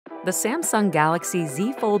The Samsung Galaxy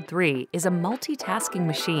Z Fold3 is a multitasking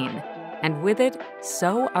machine, and with it,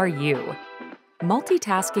 so are you.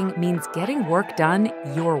 Multitasking means getting work done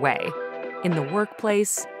your way, in the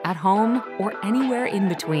workplace, at home, or anywhere in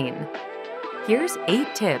between. Here's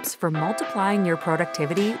 8 tips for multiplying your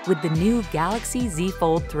productivity with the new Galaxy Z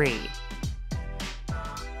Fold3.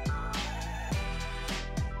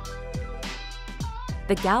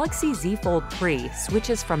 The Galaxy Z Fold3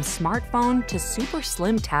 switches from smartphone to super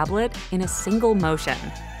slim tablet in a single motion.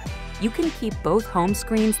 You can keep both home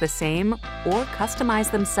screens the same or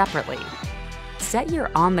customize them separately. Set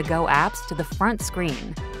your on-the-go apps to the front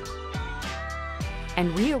screen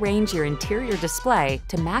and rearrange your interior display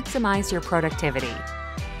to maximize your productivity.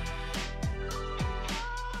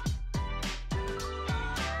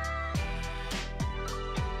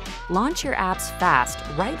 Launch your apps fast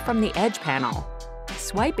right from the Edge panel.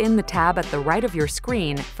 Swipe in the tab at the right of your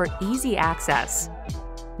screen for easy access.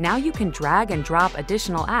 Now you can drag and drop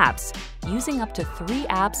additional apps, using up to 3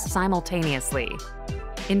 apps simultaneously.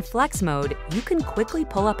 In Flex mode, you can quickly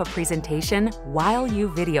pull up a presentation while you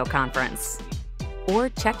video conference. Or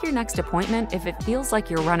check your next appointment if it feels like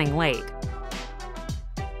you're running late.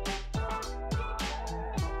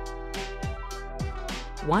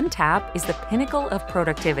 One tap is the pinnacle of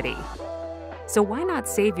productivity. So why not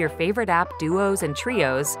save your favorite app duos and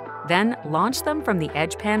trios, then launch them from the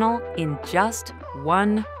Edge panel in just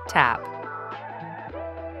one tap.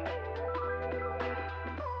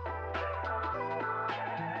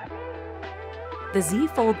 The Z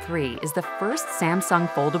Fold3 is the first Samsung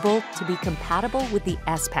foldable to be compatible with the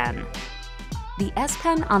S Pen. The S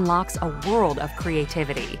Pen unlocks a world of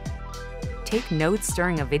creativity. Take notes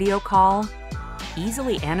during a video call,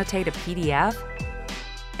 easily annotate a PDF,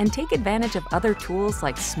 and take advantage of other tools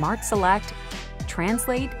like Smart Select,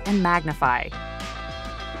 Translate, and Magnify.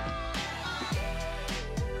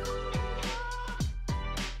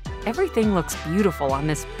 Everything looks beautiful on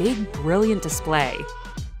this big, brilliant display.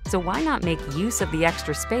 So why not make use of the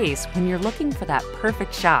extra space when you're looking for that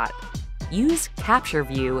perfect shot? Use Capture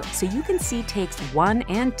View so you can see takes 1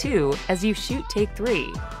 and 2 as you shoot take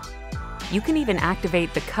 3. You can even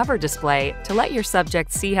activate the cover display to let your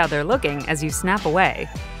subjects see how they're looking as you snap away.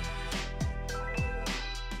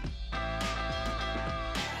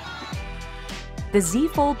 The Z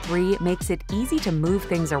Fold3 makes it easy to move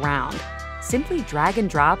things around. Simply drag and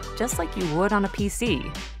drop just like you would on a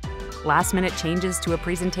PC. Last-minute changes to a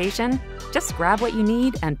presentation? Just grab what you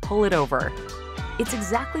need and pull it over. It's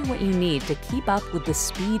exactly what you need to keep up with the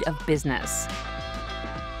speed of business.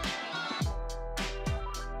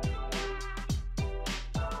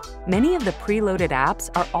 Many of the preloaded apps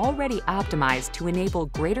are already optimized to enable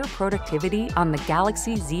greater productivity on the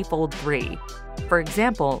Galaxy Z Fold3. For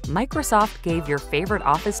example, Microsoft gave your favorite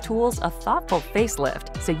office tools a thoughtful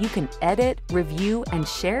facelift so you can edit, review, and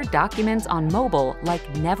share documents on mobile like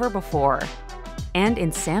never before. And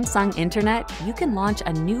in Samsung Internet, you can launch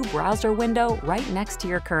a new browser window right next to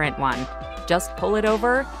your current one. Just pull it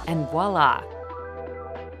over and voila!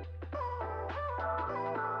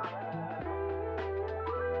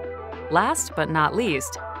 Last but not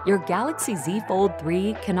least, your Galaxy Z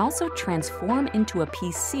Fold3 can also transform into a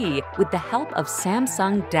PC with the help of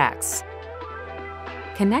Samsung DeX.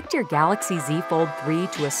 Connect your Galaxy Z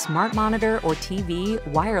Fold3 to a smart monitor or TV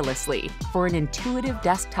wirelessly for an intuitive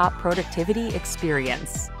desktop productivity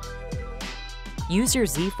experience. Use your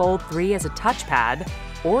Z Fold3 as a touchpad,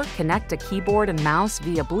 or connect a keyboard and mouse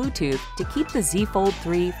via Bluetooth to keep the Z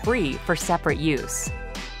Fold3 free for separate use.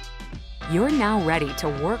 You're now ready to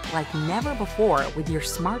work like never before with your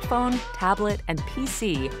smartphone, tablet, and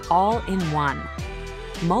PC all in one.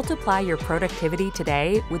 Multiply your productivity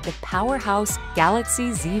today with the powerhouse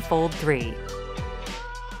Galaxy Z Fold3.